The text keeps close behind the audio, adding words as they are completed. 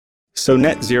So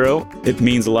net zero, it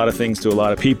means a lot of things to a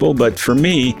lot of people, but for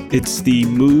me, it's the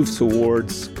move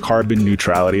towards carbon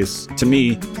neutrality. To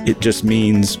me, it just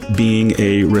means being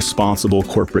a responsible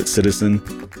corporate citizen.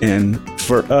 And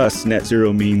for us, net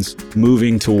zero means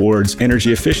moving towards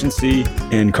energy efficiency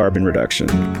and carbon reduction.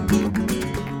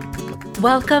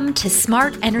 Welcome to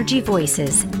Smart Energy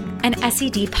Voices, an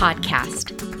SED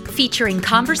podcast, featuring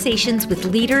conversations with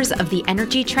leaders of the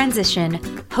energy transition,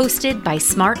 hosted by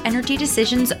Smart Energy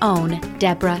Decisions' own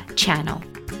Deborah Channel.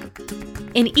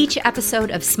 In each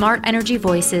episode of Smart Energy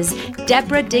Voices,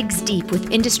 Deborah digs deep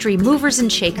with industry movers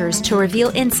and shakers to reveal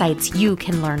insights you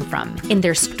can learn from in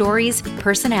their stories,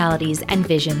 personalities, and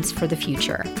visions for the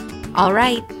future. All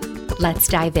right, let's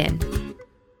dive in.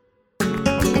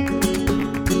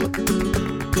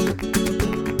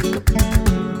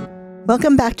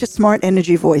 Welcome back to Smart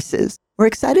Energy Voices. We're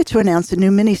excited to announce a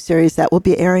new mini-series that will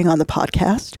be airing on the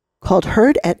podcast called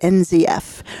Heard at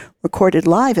NZF, recorded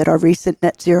live at our recent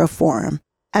Net Zero Forum.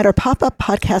 At our pop-up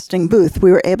podcasting booth, we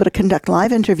were able to conduct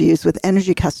live interviews with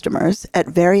energy customers at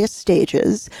various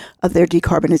stages of their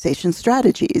decarbonization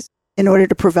strategies in order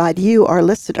to provide you, our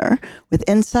listener, with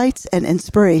insights and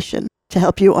inspiration to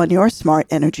help you on your smart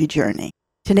energy journey.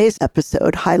 Today's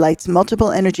episode highlights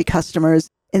multiple energy customers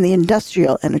in the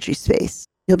industrial energy space.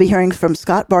 You'll be hearing from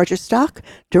Scott Bargerstock,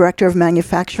 Director of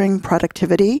Manufacturing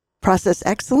Productivity, Process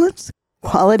Excellence,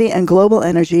 Quality and Global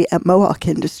Energy at Mohawk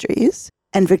Industries,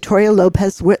 and Victoria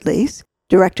Lopez Whitleys,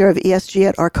 Director of ESG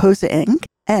at Arcosa Inc.,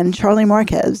 and Charlie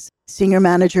Marquez, Senior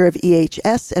Manager of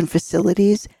EHS and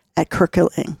Facilities at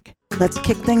Kirkhill Inc. Let's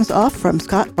kick things off from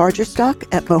Scott Bargerstock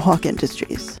at Mohawk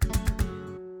Industries.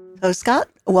 So Scott,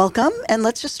 welcome, and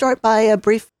let's just start by a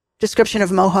brief description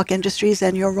of Mohawk Industries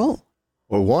and your role.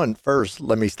 Well, first,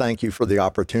 let me thank you for the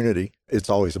opportunity. It's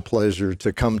always a pleasure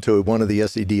to come to one of the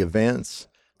SED events.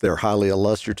 They're highly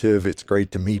illustrative. It's great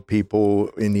to meet people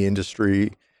in the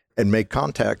industry and make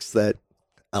contacts that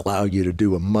allow you to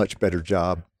do a much better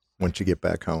job once you get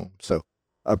back home. So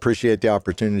I appreciate the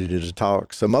opportunity to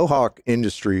talk. So Mohawk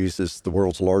Industries is the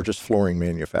world's largest flooring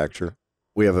manufacturer.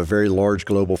 We have a very large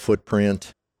global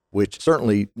footprint, which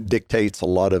certainly dictates a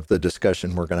lot of the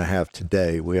discussion we're going to have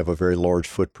today. We have a very large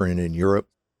footprint in Europe,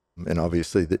 and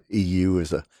obviously the EU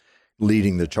is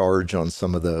leading the charge on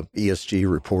some of the ESG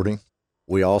reporting.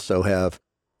 We also have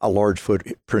a large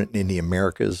footprint in the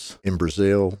Americas, in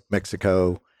Brazil,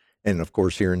 Mexico, and of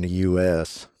course here in the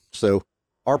U.S. So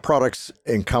our products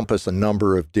encompass a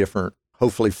number of different,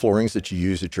 hopefully, floorings that you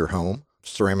use at your home,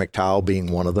 ceramic tile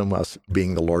being one of them, us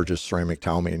being the largest ceramic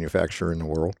tile manufacturer in the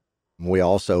world. We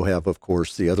also have, of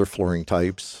course, the other flooring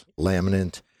types,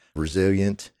 laminate,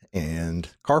 resilient, and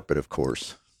carpet, of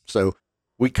course. So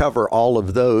we cover all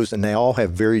of those, and they all have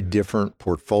very different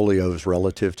portfolios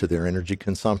relative to their energy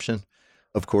consumption.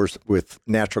 Of course, with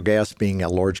natural gas being a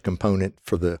large component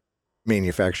for the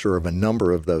manufacture of a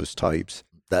number of those types,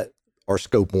 that our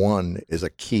Scope 1 is a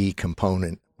key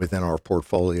component within our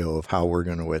portfolio of how we're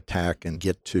going to attack and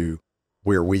get to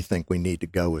where we think we need to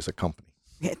go as a company.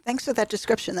 Okay, thanks for that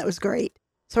description. That was great.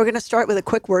 So we're going to start with a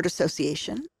quick word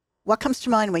association. What comes to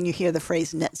mind when you hear the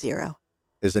phrase net zero?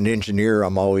 As an engineer,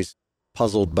 I'm always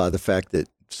puzzled by the fact that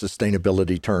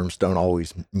sustainability terms don't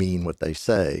always mean what they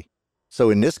say.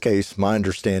 So in this case, my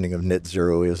understanding of net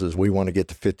zero is we want to get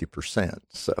to 50%.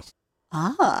 So.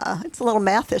 It's a little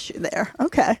math issue there.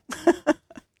 Okay.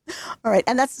 All right.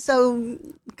 And that's so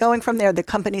going from there, the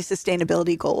company's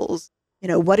sustainability goals,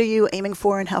 what are you aiming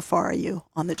for and how far are you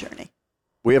on the journey?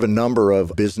 We have a number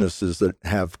of businesses that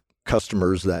have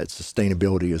customers that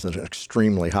sustainability is an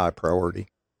extremely high priority.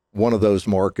 One of those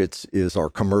markets is our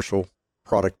commercial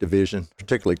product division,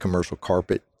 particularly commercial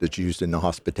carpet that's used in the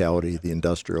hospitality, the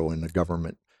industrial, and the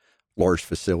government large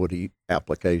facility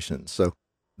applications. So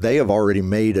they have already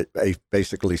made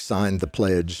basically signed the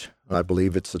pledge. I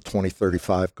believe it's a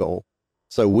 2035 goal.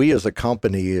 So we as a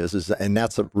company and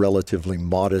that's a relatively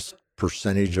modest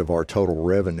percentage of our total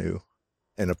revenue.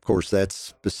 And of course, that's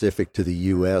specific to the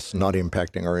U.S., not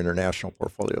impacting our international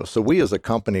portfolio. So we as a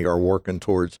company are working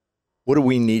towards what do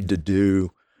we need to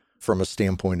do from a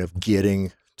standpoint of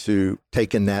getting to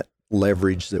taking that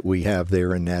leverage that we have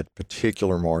there in that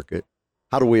particular market.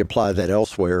 How do we apply that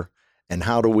elsewhere? And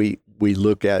how do we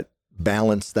look at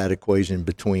balance that equation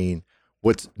between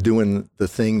what's doing the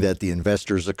thing that the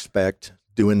investors expect,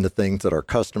 doing the things that our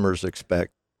customers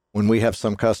expect, when we have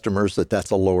some customers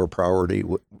that's a lower priority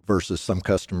versus some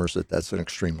customers that's an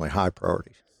extremely high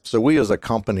priority. So we as a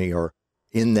company are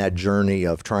in that journey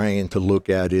of trying to look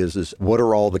at is what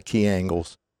are all the key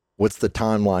angles? What's the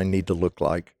timeline need to look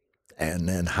like? And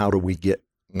then how do we get,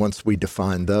 once we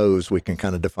define those, we can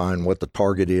kind of define what the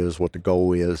target is, what the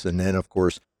goal is. And then, of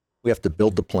course, We have to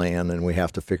build the plan, and we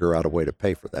have to figure out a way to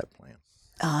pay for that plan.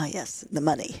 Yes, the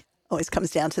money always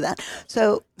comes down to that.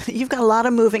 So you've got a lot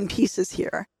of moving pieces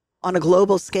here on a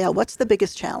global scale. What's the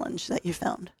biggest challenge that you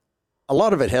found? A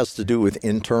lot of it has to do with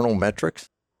internal metrics.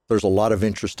 There's a lot of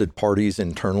interested parties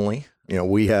internally.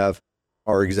 We have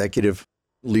our executive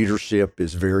leadership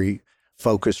is very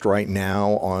focused right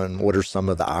now on what are some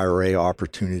of the IRA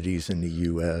opportunities in the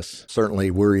U.S.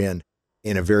 Certainly, we're in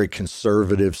a very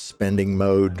conservative spending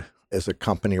mode as a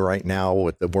company right now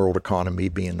with the world economy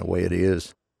being the way it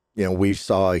is. We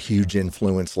saw a huge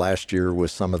influence last year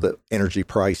with some of the energy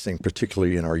pricing,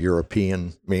 particularly in our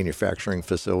European manufacturing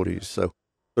facilities. So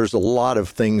there's a lot of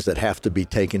things that have to be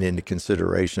taken into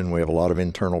consideration. We have a lot of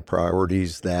internal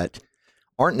priorities that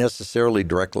aren't necessarily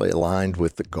directly aligned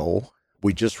with the goal.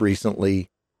 We just recently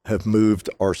have moved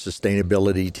our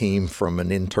sustainability team from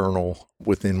an internal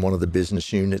within one of the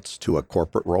business units to a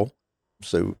corporate role.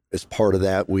 So as part of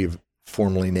that, we've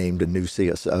formally named a new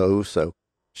CSO. So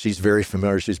she's very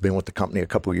familiar. She's been with the company a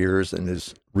couple of years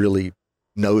and really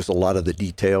knows a lot of the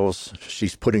details.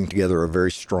 She's putting together a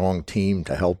very strong team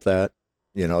to help that.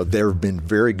 They've been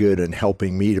very good in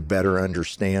helping me to better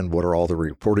understand what are all the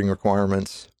reporting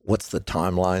requirements, what's the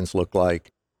timelines look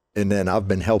like. And then I've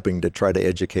been helping to try to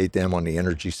educate them on the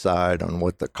energy side, on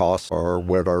what the costs are,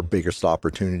 what our biggest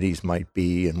opportunities might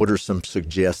be, and what are some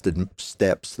suggested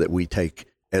steps that we take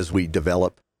as we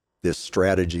develop this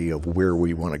strategy of where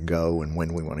we want to go and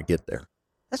when we want to get there.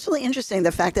 That's really interesting,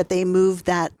 the fact that they moved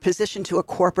that position to a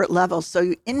corporate level.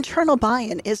 So internal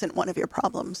buy-in isn't one of your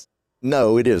problems.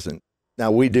 No, it isn't. Now,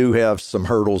 we do have some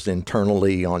hurdles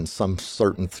internally on some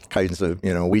certain kinds of,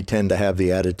 we tend to have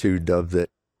the attitude of that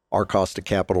our cost of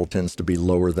capital tends to be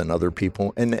lower than other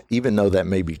people. And even though that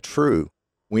may be true,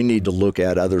 we need to look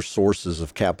at other sources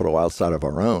of capital outside of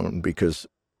our own because,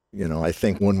 I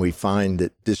think when we find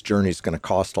that this journey is going to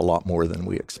cost a lot more than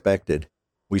we expected,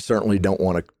 we certainly don't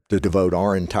want to devote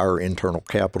our entire internal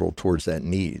capital towards that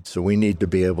need. So we need to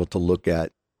be able to look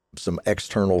at some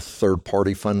external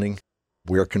third-party funding.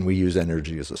 Where can we use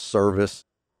energy as a service?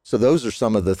 So those are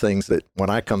some of the things that when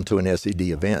I come to an SED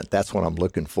event, that's what I'm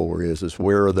looking for is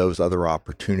where are those other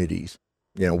opportunities?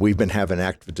 We've been having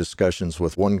active discussions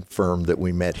with one firm that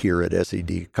we met here at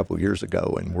SED a couple of years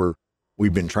ago, and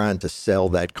we've been trying to sell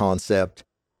that concept,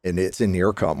 and it's in the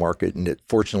ERCOT market. And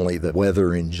fortunately, the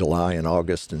weather in July and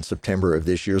August and September of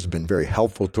this year has been very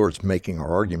helpful towards making our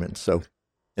arguments. So,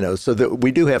 so that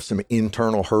we do have some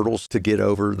internal hurdles to get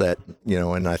over that,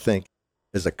 and I think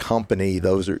as a company,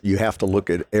 you have to look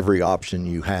at every option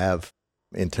you have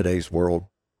in today's world,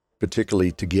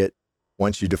 particularly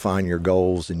once you define your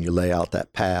goals and you lay out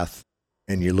that path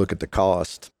and you look at the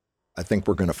cost, I think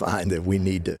we're going to find that we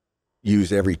need to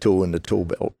use every tool in the tool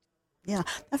belt. Yeah,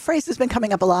 that phrase has been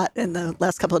coming up a lot in the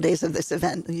last couple of days of this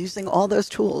event, using all those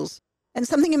tools. And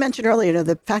something you mentioned earlier,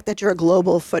 the fact that you're a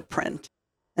global footprint.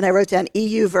 And I wrote down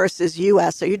EU versus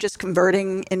US. Are you just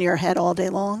converting in your head all day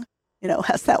long?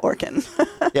 How's that working?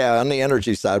 Yeah, on the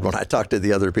energy side, when I talk to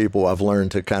the other people, I've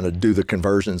learned to kind of do the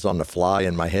conversions on the fly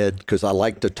in my head because I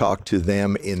like to talk to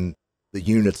them in the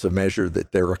units of measure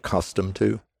that they're accustomed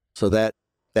to. So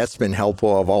that's been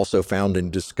helpful. I've also found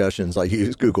in discussions, I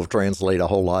use Google Translate a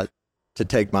whole lot to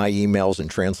take my emails and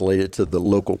translate it to the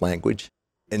local language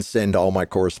and send all my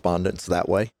correspondence that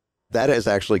way. That has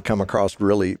actually come across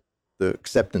the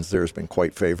acceptance there has been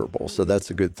quite favorable. So that's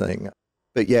a good thing.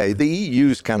 But yeah, the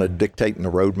EU's kind of dictating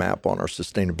the roadmap on our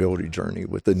sustainability journey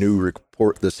with the new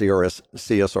report, the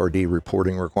CSRD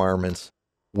reporting requirements.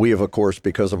 We have, of course,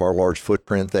 because of our large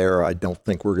footprint there, I don't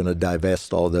think we're going to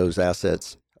divest all those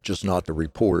assets, just not to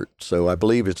report. So I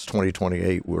believe it's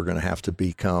 2028. We're going to have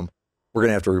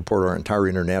to report our entire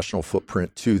international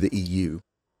footprint to the EU,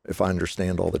 if I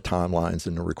understand all the timelines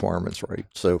and the requirements right.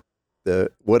 So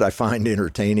what I find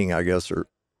entertaining, I guess,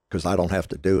 because I don't have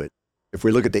to do it. If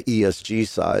we look at the ESG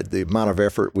side, the amount of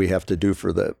effort we have to do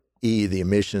for the E, the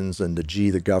emissions, and the G,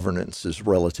 the governance, is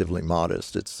relatively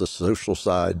modest. It's the social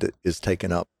side that is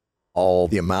taking up all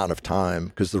the amount of time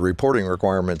because the reporting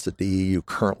requirements that the EU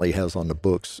currently has on the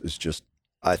books is just,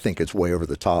 I think it's way over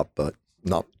the top, but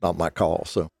not my call.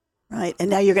 So, right. And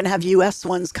now you're going to have US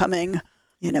ones coming.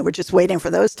 We're just waiting for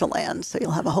those to land. So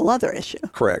you'll have a whole other issue.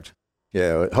 Correct.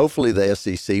 Yeah. Hopefully the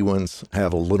SEC ones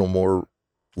have a little more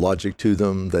logic to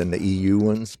them than the EU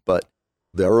ones, but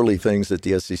the early things that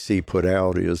the SEC put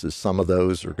out is some of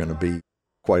those are going to be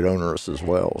quite onerous as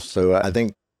well. So I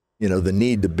think, the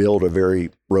need to build a very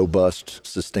robust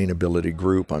sustainability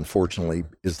group, unfortunately,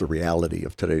 is the reality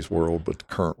of today's world with the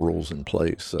current rules in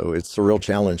place. So it's a real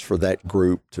challenge for that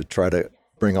group to try to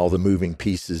bring all the moving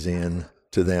pieces in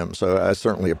to them. So I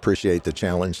certainly appreciate the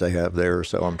challenge they have there.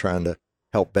 So I'm trying to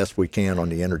help best we can on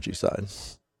the energy side.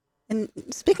 And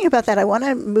speaking about that, I want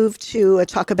to move to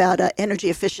talk about energy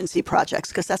efficiency projects,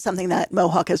 because that's something that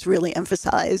Mohawk has really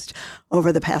emphasized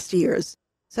over the past years.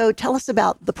 So tell us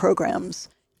about the programs,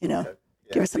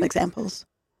 give us some examples.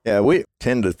 Yeah, we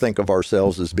tend to think of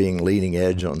ourselves as being leading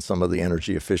edge on some of the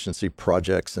energy efficiency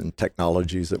projects and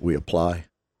technologies that we apply.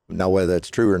 Now, whether that's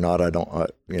true or not,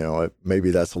 maybe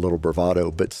that's a little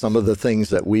bravado, but some of the things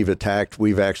that we've attacked,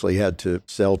 we've actually had to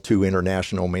sell to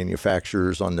international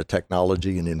manufacturers on the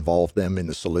technology and involve them in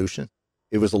the solution.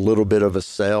 It was a little bit of a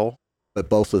sell, but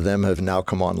both of them have now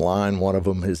come online. One of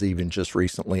them has even just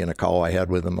recently, in a call I had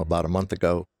with them about a month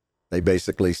ago, they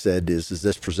basically said is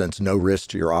this presents no risk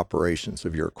to your operations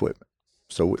of your equipment.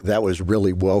 So that was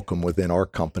really welcome within our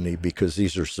company, because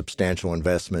these are substantial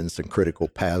investments and critical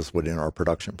paths within our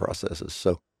production processes.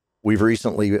 So we've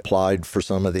recently applied for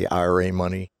some of the IRA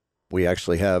money. We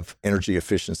actually have energy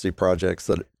efficiency projects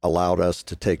that allowed us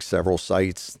to take several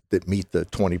sites that meet the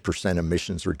 20%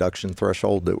 emissions reduction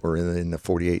threshold that were in the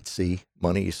 48C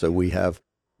money. So we have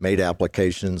made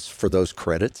applications for those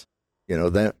credits.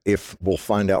 That if we'll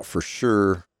find out for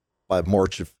sure by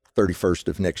March of 31st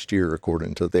of next year,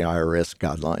 according to the IRS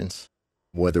guidelines,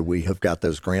 whether we have got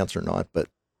those grants or not. But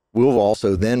we'll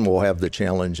have the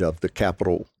challenge of the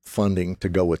capital funding to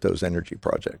go with those energy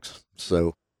projects.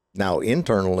 So now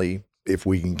internally, if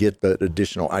we can get the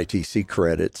additional ITC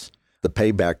credits, the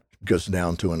payback goes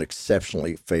down to an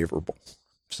exceptionally favorable.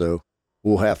 So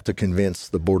we'll have to convince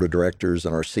the board of directors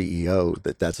and our CEO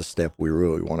that that's a step we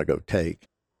really want to go take.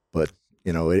 But,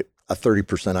 a 30%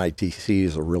 ITC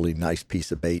is a really nice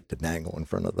piece of bait to dangle in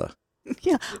front of the...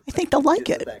 Yeah, I think they'll like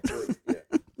it.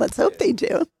 Let's hope they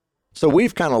do. So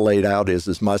we've kind of laid out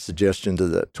is my suggestion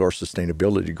to our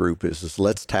sustainability group is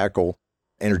let's tackle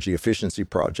energy efficiency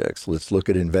projects. Let's look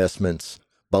at investments,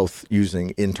 both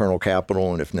using internal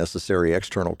capital and, if necessary,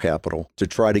 external capital, to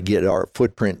try to get our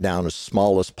footprint down as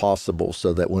small as possible,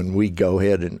 so that when we go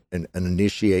ahead and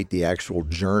initiate the actual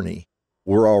journey,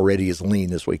 we're already as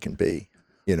lean as we can be.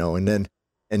 And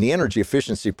the energy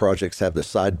efficiency projects have the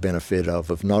side benefit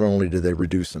of not only do they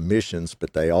reduce emissions,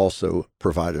 but they also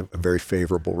provide a very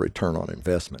favorable return on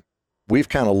investment. We've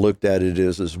kind of looked at it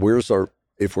as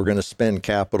if we're going to spend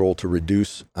capital to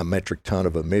reduce a metric ton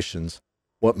of emissions,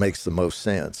 what makes the most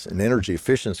sense? And energy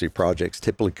efficiency projects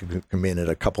typically come in at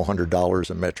a couple $100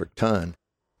 a metric ton.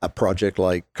 A project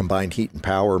like combined heat and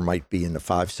power might be in the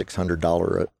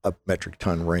 $500-600 a metric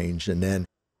ton range.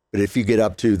 But if you get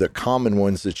up to the common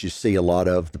ones that you see a lot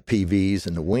of, the PVs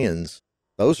and the winds,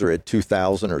 those are at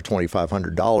 $2,000 or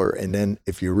 $2,500. And then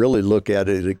if you really look at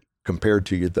it compared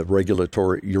to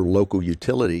your local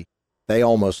utility, they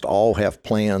almost all have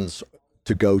plans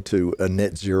to go to a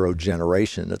net zero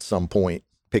generation at some point.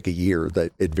 Pick a year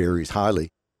that it varies highly.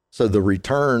 So the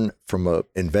return from an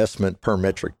investment per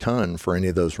metric ton for any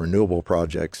of those renewable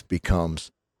projects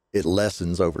it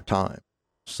lessens over time.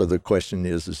 So the question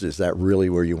is that really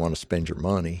where you want to spend your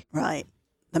money? Right.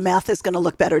 The math is going to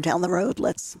look better down the road.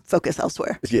 Let's focus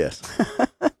elsewhere. Yes.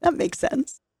 That makes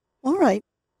sense. All right.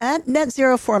 At Net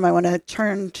Zero Forum, I want to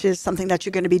turn to something that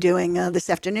you're going to be doing this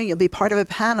afternoon. You'll be part of a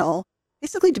panel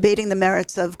basically debating the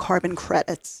merits of carbon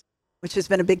credits, which has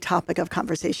been a big topic of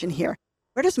conversation here.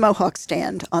 Where does Mohawk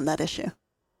stand on that issue?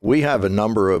 We have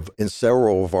in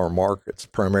several of our markets,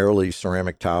 primarily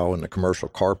ceramic tile and the commercial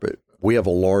carpet, we have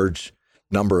a large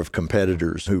number of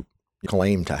competitors who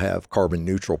claim to have carbon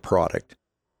neutral product.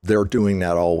 They're doing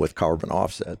that all with carbon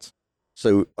offsets.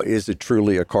 So is it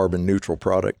truly a carbon neutral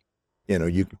product?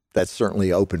 That's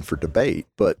certainly open for debate,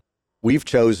 but we've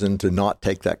chosen to not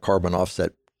take that carbon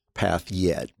offset path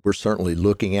yet. We're certainly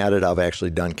looking at it. I've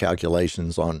actually done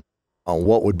calculations on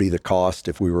what would be the cost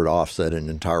if we were to offset an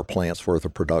entire plant's worth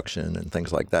of production and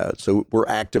things like that. So we're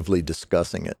actively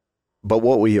discussing it. But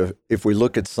if we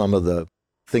look at some of the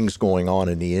things going on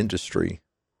in the industry,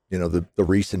 the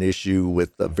recent issue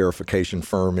with the verification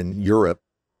firm in Europe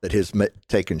that has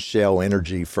taken Shell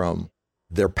Energy from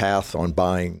their path on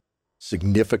buying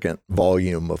significant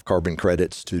volume of carbon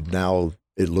credits to now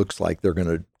it looks like they're going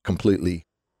to completely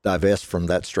divest from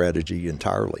that strategy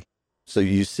entirely. So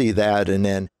you see that, and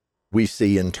then we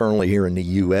see internally here in the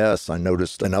U.S., I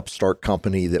noticed an upstart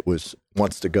company that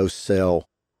wants to go sell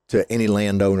to any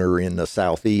landowner in the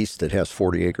Southeast that has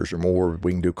 40 acres or more.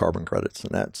 We can do carbon credits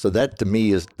and that. So that to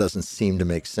me doesn't seem to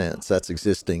make sense. That's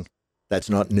existing. That's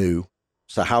not new.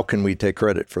 So how can we take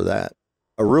credit for that?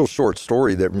 A real short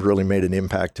story that really made an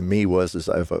impact to me is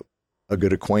I have a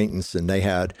good acquaintance, and they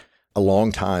had a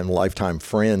lifetime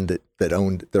friend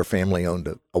that their family owned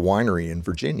a winery in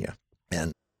Virginia.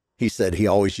 And he said he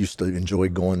always used to enjoy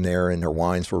going there and their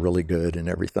wines were really good and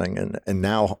everything. And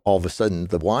now all of a sudden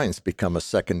the wines become a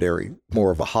secondary,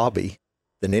 more of a hobby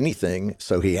than anything.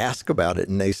 So he asked about it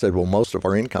and they said, well, most of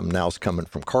our income now is coming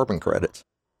from carbon credits.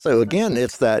 So again,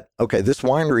 it's that, okay, this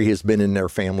winery has been in their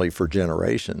family for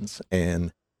generations.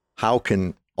 And how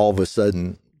can all of a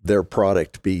sudden their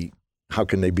product be, how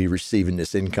can they be receiving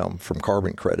this income from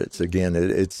carbon credits? Again,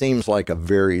 it seems like a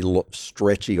very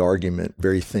stretchy argument,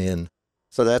 very thin.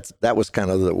 So that was kind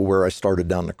of where I started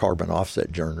down the carbon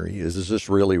offset journey. Is this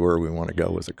really where we want to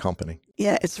go as a company?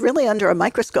 Yeah, it's really under a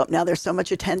microscope now. There's so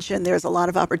much attention. There's a lot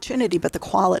of opportunity, but the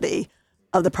quality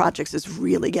of the projects is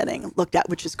really getting looked at,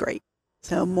 which is great.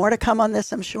 So more to come on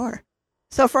this, I'm sure.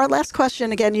 So for our last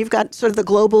question, again, you've got sort of the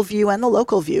global view and the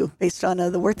local view based on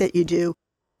the work that you do.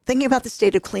 Thinking about the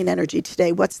state of clean energy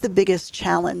today, what's the biggest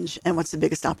challenge and what's the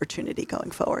biggest opportunity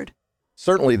going forward?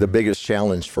 Certainly the biggest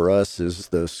challenge for us is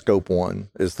the scope one,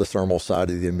 is the thermal side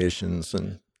of the emissions,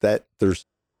 and that there's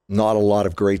not a lot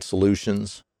of great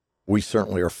solutions. We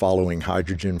certainly are following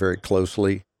hydrogen very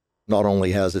closely. Not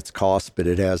only has its costs, but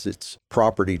it has its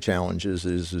property challenges.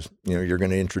 You're going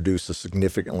to introduce a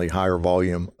significantly higher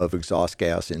volume of exhaust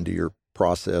gas into your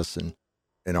process, and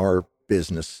in our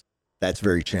business, that's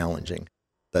very challenging.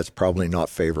 That's probably not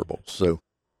favorable. So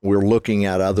we're looking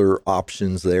at other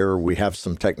options there. We have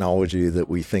some technology that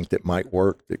we think that might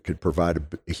work that could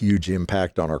provide a huge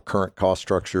impact on our current cost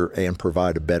structure and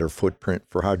provide a better footprint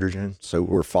for hydrogen. So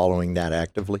we're following that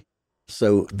actively.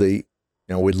 So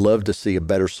we'd love to see a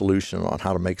better solution on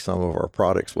how to make some of our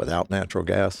products without natural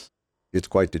gas. It's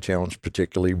quite the challenge,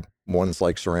 particularly ones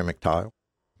like ceramic tile.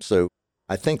 So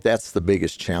I think that's the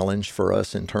biggest challenge for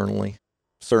us internally.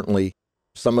 Certainly,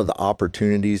 some of the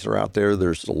opportunities are out there.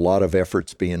 There's a lot of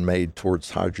efforts being made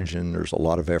towards hydrogen. There's a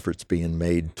lot of efforts being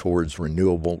made towards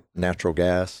renewable natural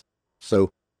gas. So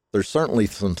there's certainly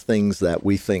some things that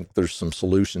we think there's some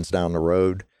solutions down the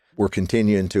road. We're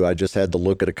continuing to, I just had to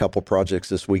look at a couple projects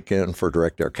this weekend for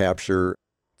direct air capture,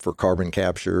 for carbon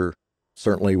capture.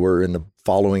 Certainly we're in the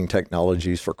following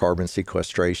technologies for carbon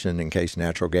sequestration in case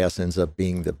natural gas ends up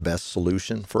being the best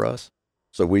solution for us.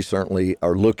 So we certainly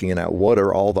are looking at what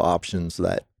are all the options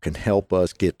that can help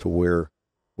us get to where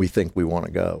we think we want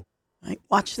to go. Right.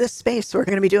 Watch this space. We're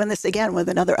going to be doing this again with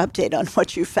another update on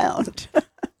what you found.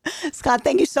 Scott,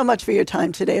 thank you so much for your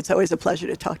time today. It's always a pleasure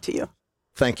to talk to you.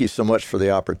 Thank you so much for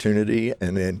the opportunity.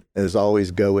 And then, as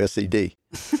always, go SED.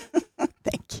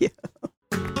 Thank you.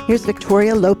 Here's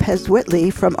Victoria Lopez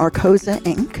Whitley from Arcosa,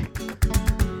 Inc.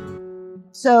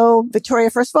 So, Victoria,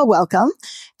 first of all, welcome.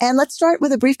 And let's start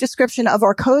with a brief description of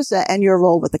Arcosa and your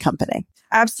role with the company.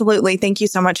 Absolutely. Thank you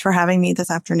so much for having me this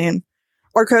afternoon.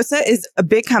 Arcosa is a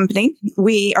big company.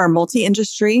 We are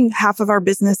multi-industry. Half of our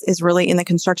business is really in the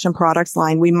construction products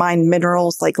line. We mine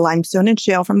minerals like limestone and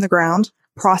shale from the ground,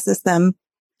 process them,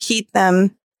 heat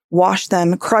them, wash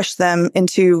them, crush them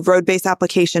into road-based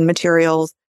application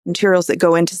materials that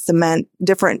go into cement,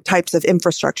 different types of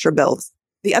infrastructure builds.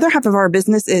 The other half of our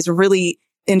business is really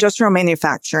industrial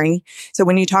manufacturing. So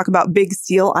when you talk about big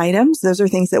steel items, those are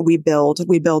things that we build.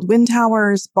 We build wind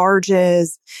towers,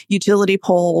 barges, utility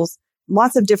poles,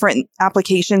 lots of different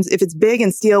applications. If it's big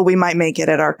and steel, we might make it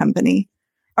at our company.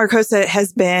 Arcosa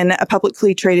has been a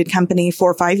publicly traded company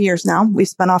for 5 years now. We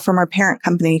spun off from our parent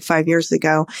company 5 years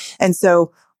ago. And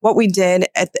so what we did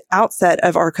at the outset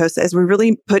of Arcosa is we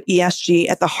really put ESG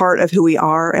at the heart of who we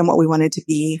are and what we wanted to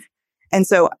be. And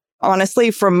so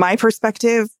honestly, from my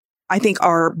perspective, I think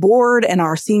our board and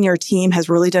our senior team has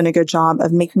really done a good job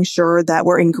of making sure that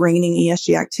we're ingraining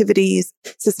ESG activities,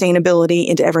 sustainability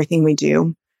into everything we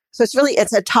do. So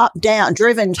it's a top-down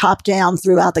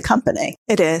throughout the company.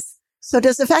 It is. So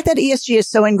does the fact that ESG is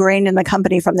so ingrained in the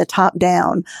company from the top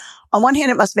down, on one hand,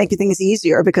 it must make things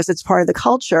easier because it's part of the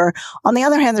culture. On the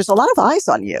other hand, there's a lot of eyes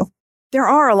on you. There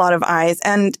are a lot of eyes.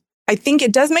 And I think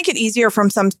it does make it easier from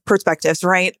some perspectives,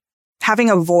 right?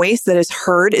 Having a voice that is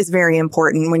heard is very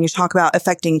important when you talk about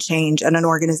affecting change at an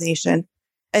organization.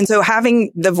 And so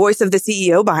having the voice of the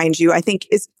CEO behind you, I think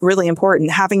is really important.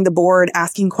 Having the board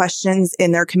asking questions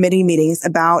in their committee meetings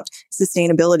about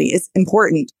sustainability is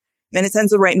important. And it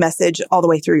sends the right message all the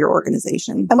way through your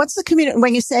organization. And what's the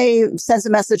when you say sends a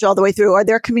message all the way through, are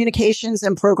there communications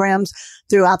and programs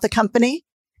throughout the company?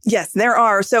 Yes, there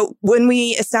are. So when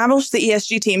we established the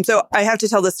ESG team, so I have to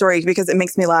tell this story because it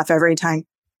makes me laugh every time.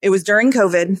 It was during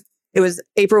COVID. It was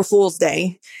April Fool's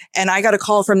Day. And I got a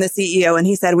call from the CEO and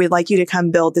he said, we'd like you to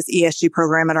come build this ESG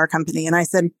program at our company. And I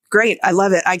said, great. I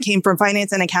love it. I came from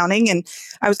finance and accounting and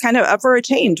I was kind of up for a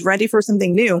change, ready for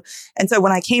something new. And so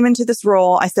when I came into this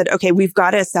role, I said, okay, we've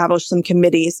got to establish some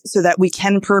committees so that we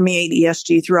can permeate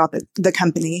ESG throughout the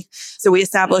company. So we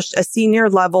established a senior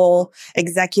level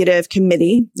executive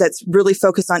committee that's really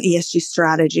focused on ESG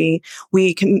strategy.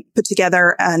 We can put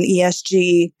together an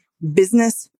ESG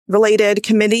business related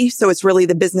committee. So it's really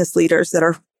the business leaders that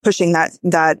are pushing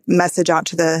that message out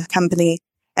to the company.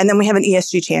 And then we have an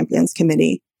ESG champions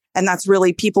committee. And that's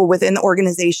really people within the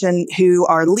organization who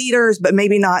are leaders, but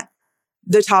maybe not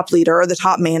the top leader or the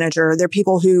top manager. They're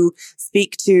people who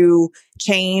speak to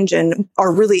change and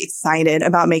are really excited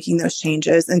about making those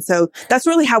changes. And so that's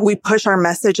really how we push our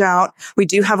message out. We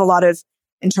do have a lot of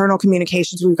internal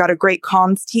communications. We've got a great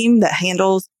comms team that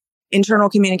handles internal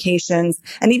communications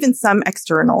and even some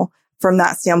external from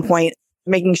that standpoint,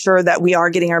 making sure that we are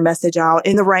getting our message out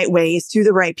in the right ways to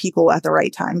the right people at the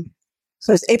right time.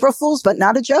 So it's April Fool's, but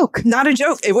not a joke. Not a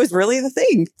joke. It was really the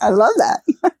thing. I love that.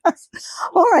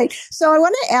 All right. So I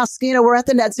want to ask, we're at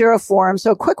the Net Zero Forum.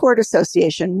 So a quick word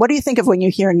association. What do you think of when you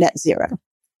hear net zero?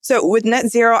 So with net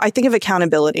zero, I think of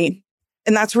accountability.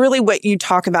 And that's really what you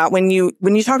talk about when you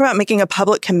talk about making a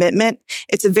public commitment.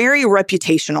 It's very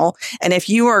reputational. And if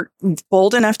you are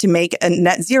bold enough to make a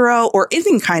net zero or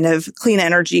any kind of clean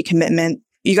energy commitment,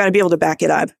 you got to be able to back it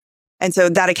up. And so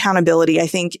that accountability, I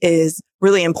think, is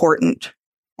really important.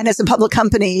 And as a public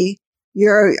company,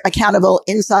 you're accountable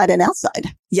inside and outside.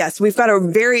 Yes, we've got a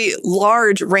very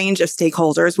large range of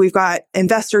stakeholders. We've got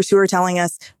investors who are telling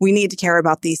us we need to care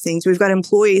about these things. We've got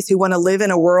employees who want to live in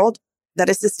a world that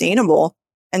is sustainable.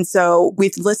 And so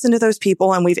we've listened to those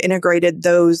people and we've integrated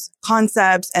those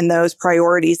concepts and those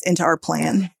priorities into our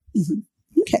plan. Mm-hmm.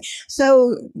 Okay.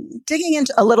 So digging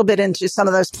into a little bit into some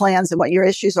of those plans and what your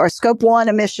issues are, Scope 1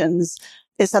 emissions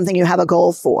is something you have a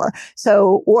goal for.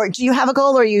 So, or do you have a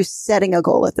goal or are you setting a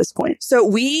goal at this point? So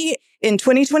in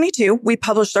 2022, we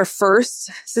published our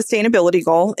first sustainability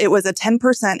goal. It was a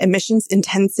 10% emissions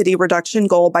intensity reduction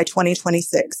goal by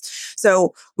 2026.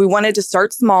 So we wanted to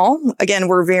start small. Again,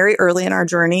 we're very early in our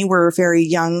journey. We're a very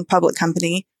young public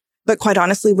company. But quite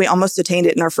honestly, we almost attained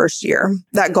it in our first year,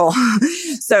 that goal.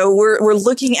 So we're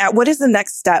looking at what is the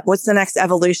next step? What's the next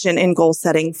evolution in goal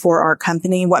setting for our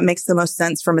company? What makes the most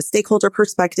sense from a stakeholder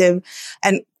perspective?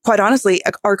 And quite honestly,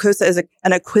 Arcosa is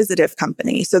an acquisitive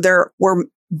company. So we're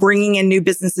bringing in new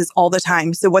businesses all the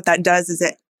time. So what that does is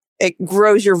it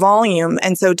grows your volume.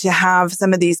 And so to have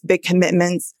some of these big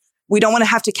commitments, we don't want to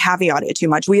have to caveat it too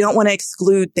much. We don't want to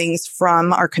exclude things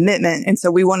from our commitment. And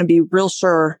so we want to be real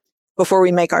sure before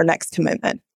we make our next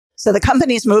commitment. So the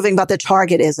company's moving, but the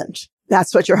target isn't.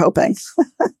 That's what you're hoping.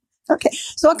 Okay.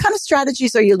 So what kind of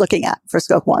strategies are you looking at for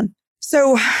Scope 1?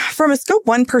 So from a Scope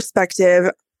 1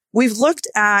 perspective, we've looked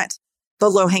at the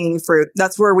low-hanging fruit.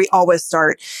 That's where we always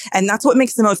start. And that's what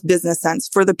makes the most business sense.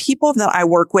 For the people that I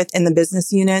work with in the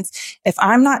business units, if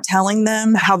I'm not telling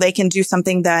them how they can do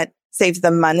something that saves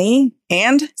them money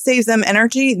and saves them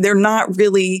energy, they're not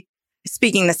really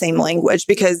speaking the same language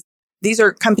because these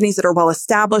are companies that are well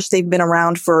established. They've been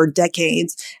around for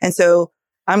decades. And so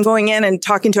I'm going in and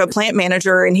talking to a plant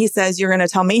manager and he says, you're going to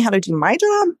tell me how to do my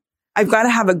job? I've got to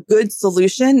have a good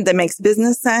solution that makes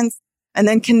business sense and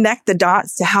then connect the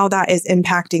dots to how that is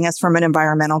impacting us from an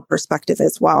environmental perspective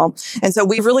as well. And so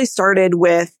we really started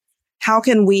with how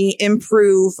can we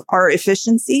improve our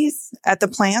efficiencies at the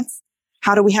plants?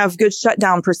 How do we have good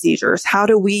shutdown procedures? How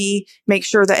do we make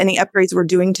sure that any upgrades we're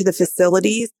doing to the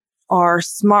facilities are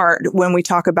smart when we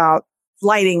talk about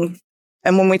lighting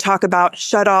and when we talk about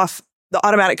the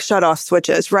automatic shut-off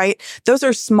switches, right? Those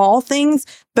are small things,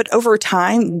 but over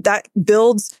time, that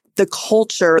builds the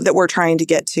culture that we're trying to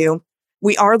get to.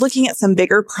 We are looking at some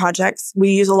bigger projects.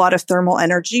 We use a lot of thermal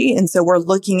energy. And so we're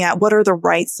looking at what are the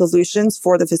right solutions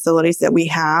for the facilities that we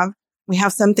have. We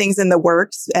have some things in the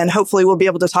works and hopefully we'll be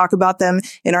able to talk about them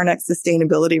in our next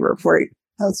sustainability report.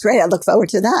 That's great. I look forward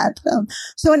to that.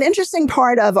 So an interesting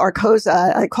part of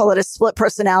Arcosa, I call it a split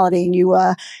personality. And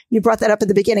you brought that up at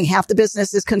the beginning. Half the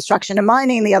business is construction and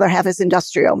mining. The other half is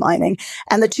industrial mining.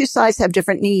 And the two sides have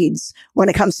different needs when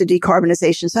it comes to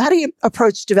decarbonization. So how do you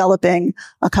approach developing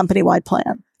a company-wide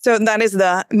plan? So that is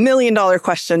the $1 million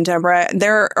question, Deborah.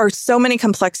 There are so many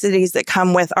complexities that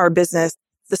come with our business.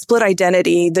 The split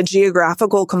identity, the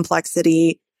geographical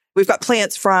complexity. We've got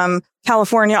plants from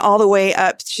California all the way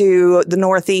up to the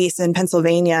Northeast and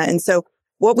Pennsylvania. And so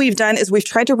what we've done is we've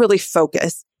tried to really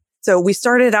focus. So we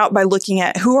started out by looking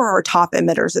at who are our top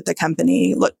emitters at the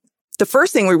company. Look, the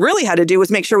first thing we really had to do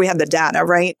was make sure we had the data,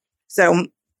 right? So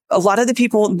a lot of the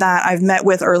people that I've met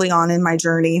with early on in my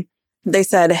journey, they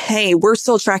said, hey, we're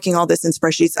still tracking all this in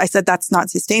spreadsheets. I said, that's not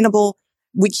sustainable.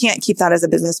 We can't keep that as a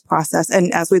business process.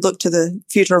 And as we look to the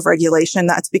future of regulation,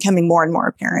 that's becoming more and more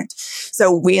apparent.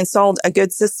 So we installed a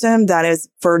good system that is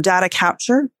for data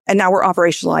capture, and now we're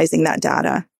operationalizing that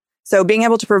data. So being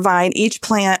able to provide each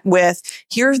plant with,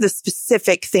 here's the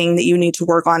specific thing that you need to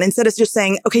work on. Instead of just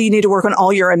saying, okay, you need to work on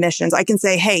all your emissions. I can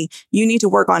say, hey, you need to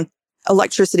work on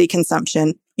electricity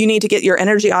consumption. You need to get your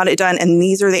energy audit done. And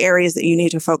these are the areas that you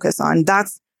need to focus on.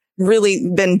 That's really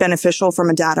been beneficial from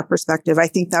a data perspective. I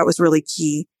think that was really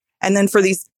key. And then for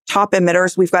these top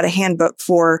emitters, we've got a handbook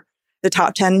for the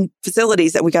top 10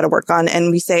 facilities that we got to work on.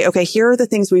 And we say, okay, here are the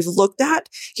things we've looked at.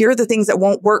 Here are the things that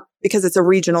won't work because it's a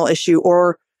regional issue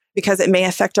or because it may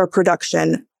affect our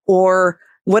production or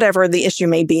whatever the issue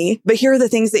may be. But here are the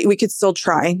things that we could still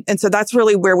try. And so that's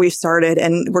really where we've started.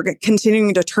 And we're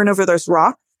continuing to turn over those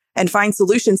rocks and find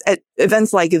solutions at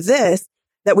events like this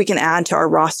that we can add to our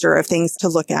roster of things to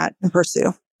look at and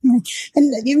pursue.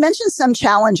 And you mentioned some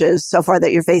challenges so far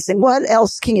that you're facing. What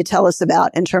else can you tell us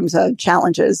about in terms of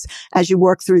challenges as you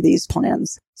work through these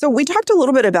plans? So we talked a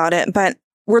little bit about it, but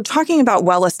we're talking about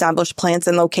well-established plants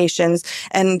and locations.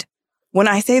 And when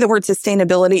I say the word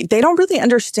sustainability, they don't really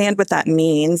understand what that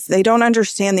means. They don't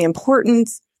understand the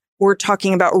importance. We're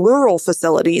talking about rural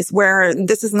facilities where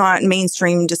this is not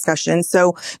mainstream discussion.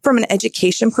 So from an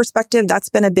education perspective, that's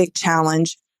been a big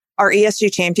challenge. Our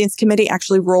ESG Champions Committee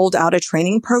actually rolled out a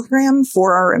training program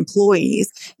for our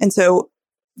employees. And so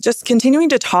just continuing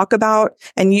to talk about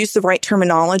and use the right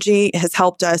terminology has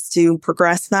helped us to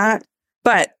progress that.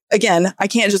 But again, I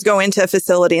can't just go into a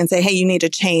facility and say, hey, you need to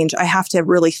change. I have to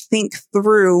really think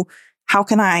through how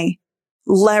can I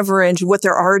leverage what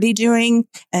they're already doing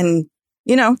and,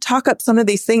 talk up some of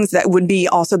these things that would be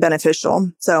also beneficial.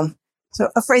 So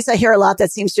a phrase I hear a lot that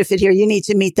seems to fit here, you need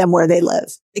to meet them where they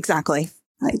live. Exactly.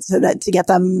 Right. So that to get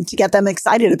them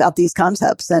excited about these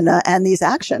concepts and these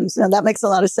actions. That makes a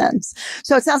lot of sense.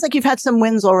 So it sounds like you've had some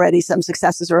wins already, some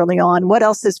successes early on. What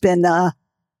else has been a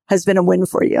win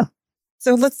for you?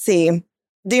 So let's see.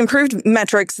 The improved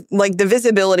metrics, like the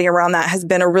visibility around that has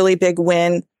been a really big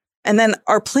win. And then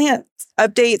our plant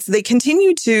updates, they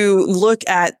continue to look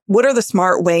at what are the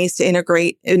smart ways to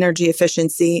integrate energy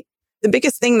efficiency. The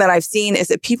biggest thing that I've seen is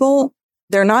that people,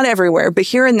 they're not everywhere, but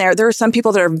here and there are some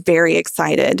people that are very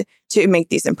excited to make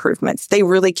these improvements. They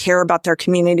really care about their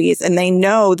communities and they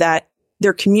know that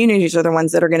their communities are the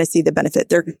ones that are going to see the benefit.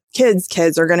 Their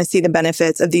kids are going to see the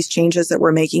benefits of these changes that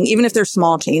we're making, even if they're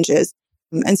small changes.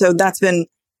 And so that's been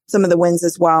some of the wins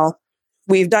as well.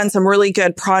 We've done some really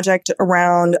good project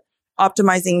around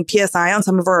optimizing PSI on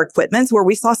some of our equipments where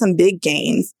we saw some big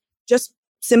gains just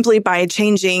simply by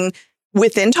changing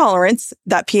within tolerance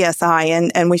that PSI.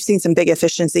 And we've seen some big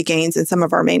efficiency gains in some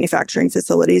of our manufacturing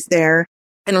facilities there.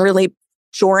 And really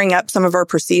shoring up some of our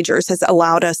procedures has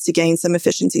allowed us to gain some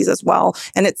efficiencies as well.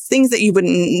 And it's things that you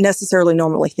wouldn't necessarily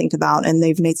normally think about. And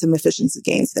they've made some efficiency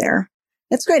gains there.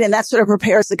 That's great. And that sort of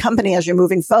prepares the company as you're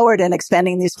moving forward and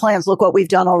expanding these plans. Look what we've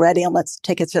done already and let's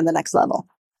take it to the next level.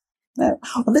 Well,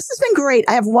 this has been great.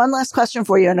 I have one last question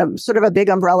for you and a sort of a big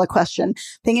umbrella question.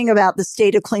 Thinking about the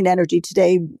state of clean energy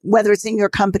today, whether it's in your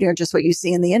company or just what you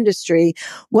see in the industry,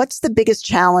 what's the biggest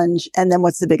challenge and then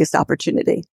what's the biggest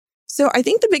opportunity? So I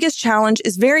think the biggest challenge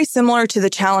is very similar to the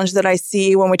challenge that I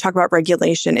see when we talk about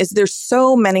regulation is there's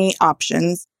so many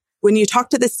options. When you talk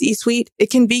to the C-suite, it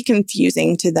can be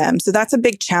confusing to them. So that's a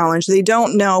big challenge. They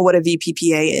don't know what a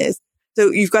VPPA is.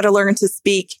 So you've got to learn to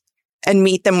speak and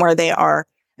meet them where they are.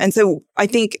 And so I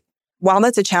think while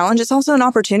that's a challenge, it's also an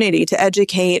opportunity to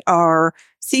educate our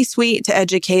C-suite, to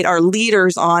educate our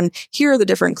leaders on here are the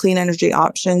different clean energy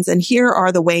options. And here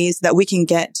are the ways that we can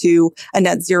get to a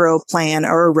net zero plan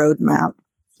or a roadmap.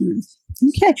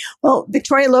 Okay. Well,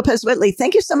 Victoria Lopez Whitley,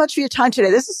 thank you so much for your time today.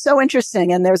 This is so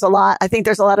interesting. And I think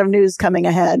there's a lot of news coming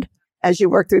ahead as you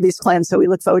work through these plans. So we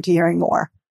look forward to hearing more.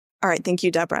 All right. Thank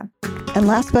you, Deborah. And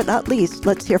last but not least,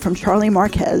 let's hear from Charlie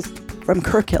Marquez from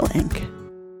Kirkhill Inc.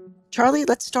 Charlie,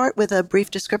 let's start with a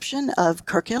brief description of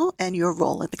Kirkhill and your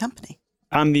role at the company.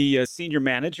 I'm the senior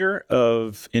manager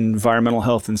of environmental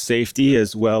health and safety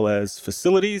as well as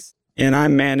facilities. And I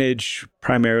manage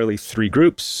primarily three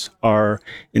groups: our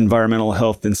environmental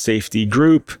health and safety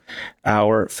group,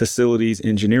 our facilities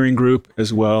engineering group,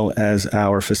 as well as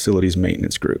our facilities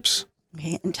maintenance groups.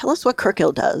 Okay, and tell us what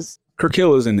Kirkhill does.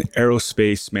 Kirkhill is an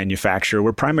aerospace manufacturer.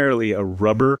 We're primarily a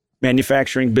rubber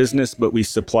manufacturing business, but we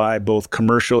supply both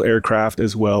commercial aircraft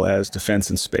as well as defense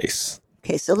and space.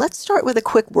 Okay, so let's start with a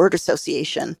quick word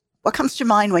association. What comes to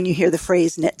mind when you hear the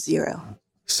phrase net zero?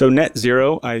 So net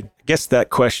zero, I guess that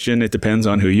question, it depends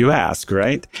on who you ask,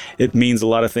 right? It means a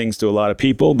lot of things to a lot of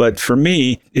people, but for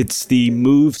me, it's the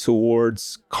move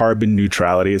towards carbon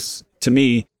neutrality. To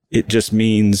me, it just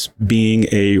means being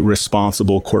a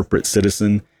responsible corporate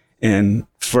citizen. And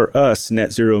for us,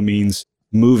 net zero means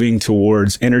moving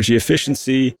towards energy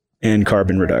efficiency and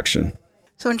carbon reduction.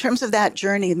 So in terms of that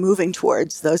journey, moving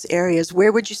towards those areas,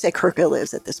 where would you say Kirkhill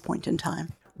is at this point in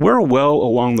time? We're well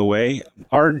along the way.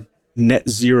 Our net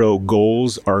zero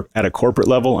goals are at a corporate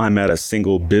level. I'm at a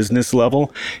single business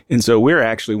level. And so we're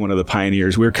actually one of the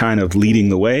pioneers. We're kind of leading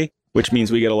the way, which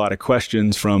means we get a lot of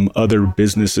questions from other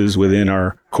businesses within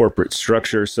our corporate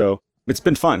structure. So it's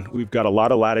been fun. We've got a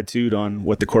lot of latitude on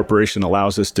what the corporation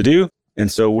allows us to do. And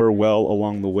so we're well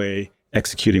along the way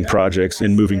executing projects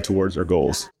and moving towards our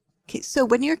goals. Okay, so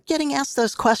when you're getting asked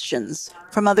those questions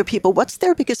from other people, what's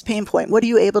their biggest pain point? What are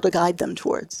you able to guide them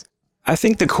towards? I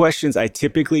think the questions I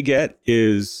typically get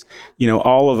is,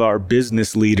 all of our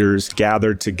business leaders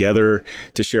gathered together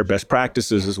to share best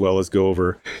practices as well as go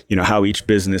over, how each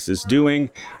business is doing.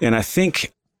 And I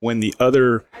think when the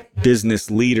other business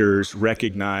leaders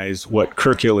recognize what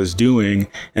Kirkhill is doing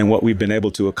and what we've been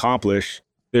able to accomplish,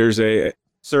 there's a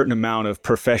certain amount of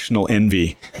professional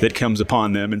envy that comes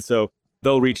upon them. And so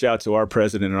they'll reach out to our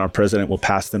president, and our president will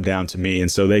pass them down to me.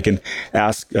 And so they can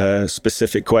ask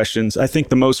specific questions. I think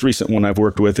the most recent one I've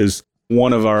worked with is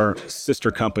one of our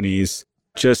sister companies,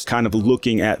 just kind of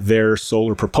looking at their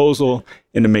solar proposal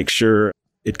and to make sure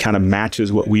it kind of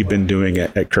matches what we've been doing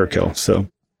at Kirkhill. So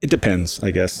it depends, I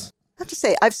guess. I have to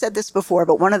say, I've said this before,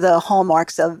 but one of the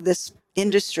hallmarks of this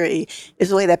industry is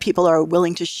the way that people are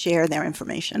willing to share their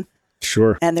information.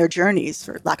 Sure. And their journeys,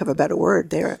 for lack of a better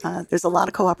word. There's a lot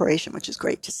of cooperation, which is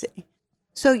great to see.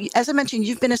 So as I mentioned,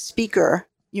 you've been a speaker.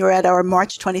 You were at our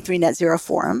March 23 Net Zero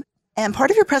Forum. And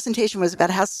part of your presentation was about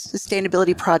how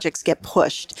sustainability projects get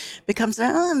pushed. Becomes,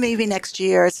 maybe next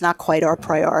year, it's not quite our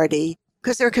priority,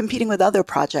 because they're competing with other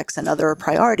projects and other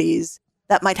priorities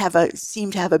that might seem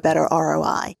to have a better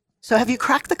ROI. So have you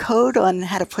cracked the code on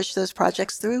how to push those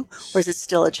projects through, or is it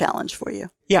still a challenge for you?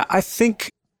 Yeah, I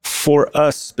think for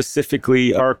us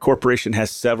specifically, our corporation has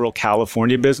several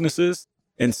California businesses.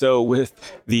 And so with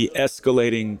the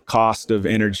escalating cost of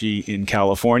energy in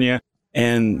California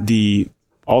and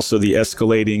also the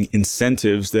escalating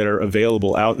incentives that are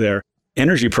available out there,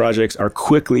 energy projects are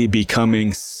quickly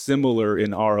becoming similar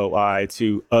in ROI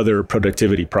to other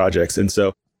productivity projects. And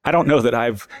so I don't know that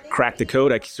I've cracked the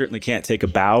code. I certainly can't take a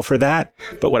bow for that.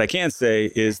 But what I can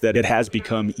say is that it has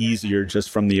become easier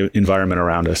just from the environment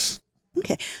around us.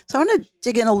 Okay. So I want to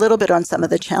dig in a little bit on some of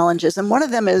the challenges. And one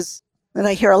of them is that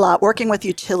I hear a lot, working with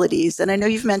utilities. And I know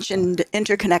you've mentioned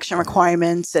interconnection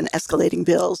requirements and escalating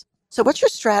bills. So what's your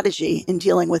strategy in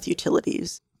dealing with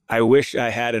utilities? I wish I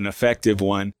had an effective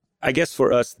one. I guess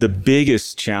for us, the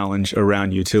biggest challenge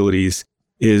around utilities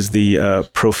is the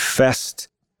professed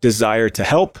desire to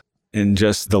help and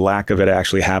just the lack of it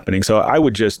actually happening. So I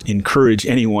would just encourage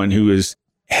anyone who is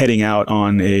heading out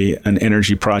on an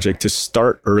energy project to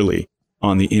start early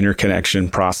on the interconnection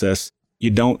process. You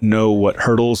don't know what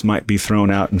hurdles might be thrown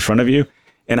out in front of you.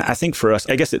 And I think for us,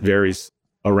 I guess it varies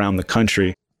around the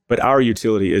country, but our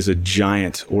utility is a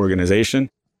giant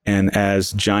organization. And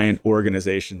as giant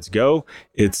organizations go,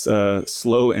 it's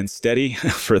slow and steady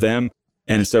for them.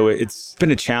 And so it's been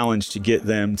a challenge to get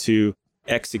them to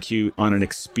execute on an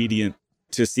expedient,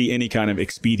 to see any kind of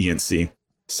expediency.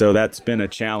 So that's been a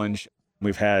challenge.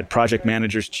 We've had project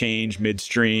managers change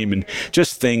midstream and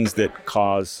just things that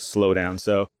cause slowdown.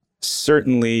 So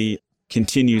certainly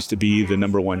continues to be the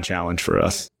number one challenge for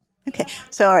us. Okay.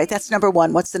 So, all right, that's number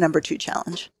one. What's the number two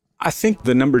challenge? I think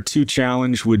the number two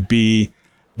challenge would be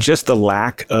just the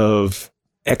lack of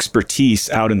expertise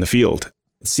out in the field.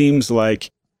 It seems like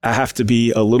I have to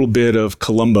be a little bit of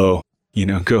Columbo,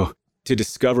 go to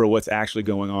discover what's actually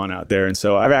going on out there. And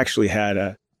so I've actually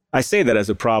had I say that as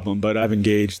a problem, but I've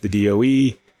engaged the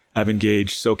DOE, I've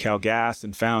engaged SoCalGas,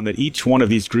 and found that each one of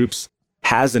these groups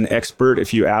has an expert,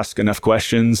 if you ask enough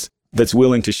questions, that's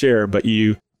willing to share, but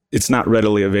it's not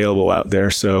readily available out there.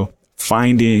 So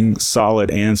finding solid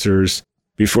answers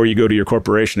before you go to your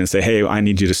corporation and say, hey, I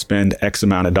need you to spend X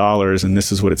amount of dollars, and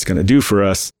this is what it's going to do for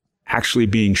us, actually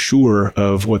being sure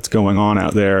of what's going on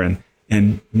out there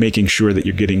and making sure that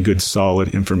you're getting good,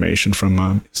 solid information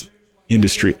from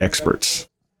industry experts.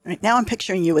 Right, now I'm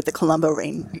picturing you with the Columbo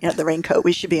the raincoat.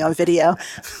 We should be on video.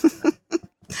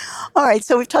 All right,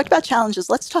 so we've talked about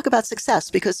challenges. Let's talk about success,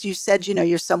 because you said,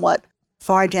 you're somewhat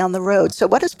far down the road. So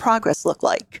what does progress look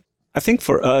like? I think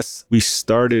for us, we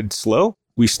started slow.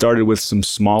 We started with some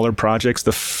smaller projects.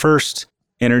 The first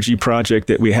energy project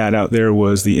that we had out there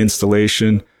was the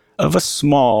installation of a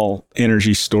small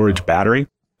energy storage battery,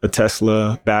 a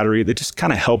Tesla battery that just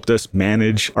kind of helped us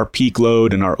manage our peak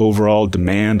load and our overall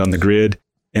demand on the grid.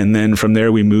 And then from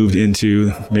there, we moved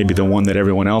into maybe the one that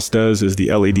everyone else does is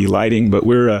the LED lighting. But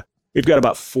we've got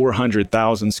about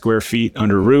 400,000 square feet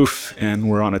under roof, and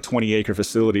we're on a 20-acre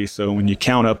facility. So when you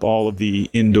count up all of the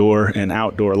indoor and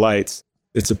outdoor lights,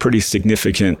 it's a pretty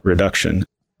significant reduction,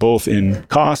 both in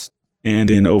cost and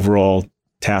in overall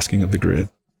tasking of the grid.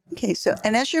 Okay, so,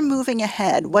 and as you're moving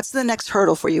ahead, what's the next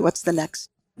hurdle for you? What's the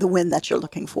win that you're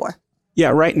looking for? Yeah,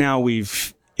 right now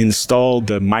we've installed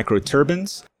the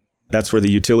microturbines. That's where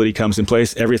the utility comes in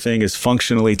place. Everything is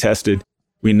functionally tested.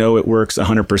 We know it works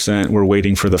 100%. We're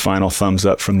waiting for the final thumbs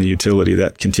up from the utility.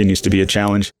 That continues to be a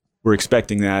challenge. We're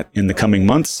expecting that in the coming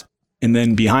months. And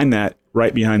then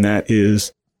right behind that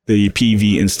is the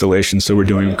PV installation. So we're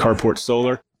doing carport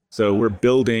solar. So we're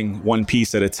building one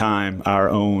piece at a time, our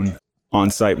own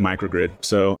on-site microgrid.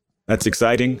 So that's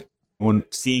exciting. When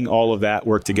seeing all of that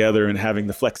work together and having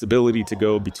the flexibility to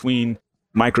go between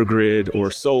microgrid or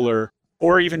solar,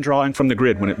 or even drawing from the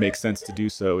grid when it makes sense to do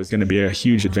so, is going to be a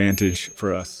huge advantage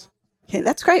for us. Okay,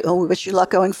 that's great. Well, we wish you luck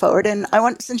going forward. And I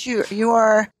want, since you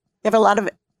have a lot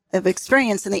of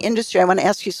experience in the industry, I want to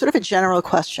ask you sort of a general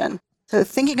question. So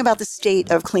thinking about the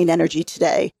state of clean energy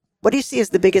today, what do you see as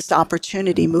the biggest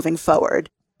opportunity moving forward?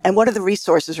 And what are the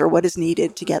resources or what is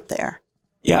needed to get there?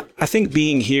 Yeah, I think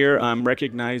being here, I'm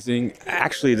recognizing,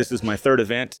 actually, this is my third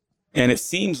event. And it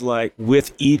seems like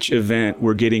with each event,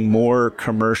 we're getting more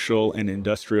commercial and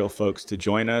industrial folks to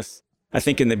join us. I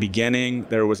think in the beginning,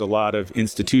 there was a lot of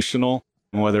institutional,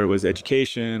 whether it was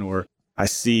education or I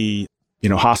see,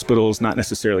 hospitals, not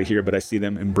necessarily here, but I see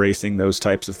them embracing those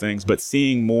types of things, but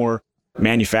seeing more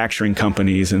manufacturing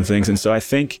companies and things. And so I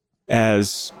think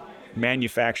as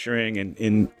manufacturing and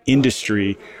in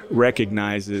industry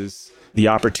recognizes the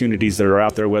opportunities that are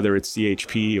out there, whether it's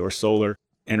CHP or solar,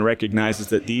 and recognizes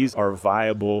that these are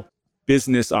viable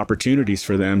business opportunities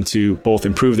for them to both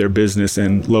improve their business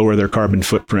and lower their carbon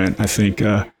footprint, I think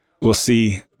we'll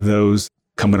see those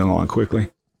coming along quickly.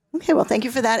 Okay, well, thank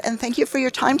you for that. And thank you for your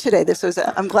time today.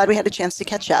 I'm glad we had a chance to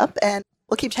catch up, and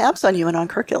we'll keep tabs on you and on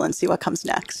Kirkhill and see what comes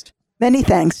next. Many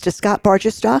thanks to Scott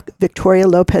Bargestock, Victoria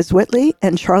Lopez-Whitley,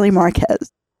 and Charlie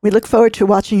Marquez. We look forward to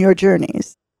watching your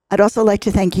journeys. I'd also like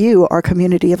to thank you, our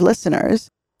community of listeners,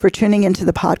 for tuning into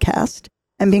the podcast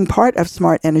and being part of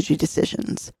Smart Energy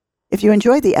Decisions. If you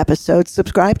enjoyed the episode,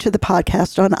 subscribe to the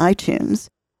podcast on iTunes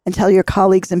and tell your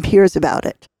colleagues and peers about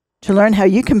it. To learn how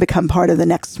you can become part of the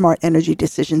next Smart Energy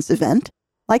Decisions event,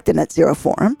 like the Net Zero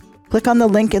Forum, click on the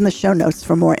link in the show notes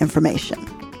for more information.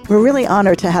 We're really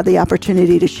honored to have the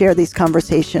opportunity to share these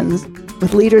conversations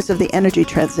with leaders of the energy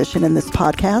transition in this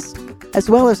podcast, as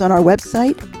well as on our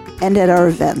website and at our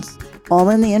events, all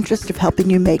in the interest of helping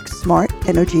you make smart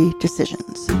energy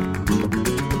decisions.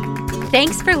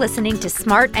 Thanks for listening to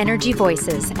Smart Energy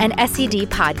Voices, an SED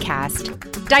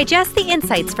podcast. Digest the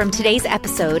insights from today's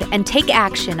episode and take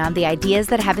action on the ideas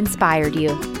that have inspired you.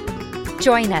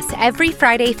 Join us every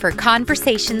Friday for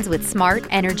conversations with smart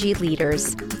energy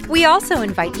leaders. We also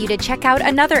invite you to check out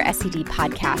another SED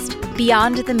podcast,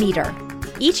 Beyond the Meter.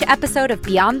 Each episode of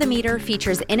Beyond the Meter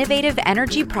features innovative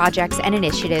energy projects and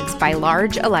initiatives by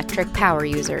large electric power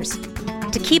users.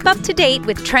 To keep up to date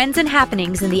with trends and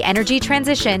happenings in the energy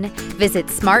transition, visit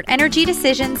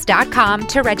smartenergydecisions.com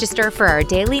to register for our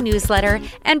daily newsletter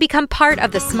and become part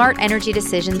of the Smart Energy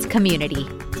Decisions community.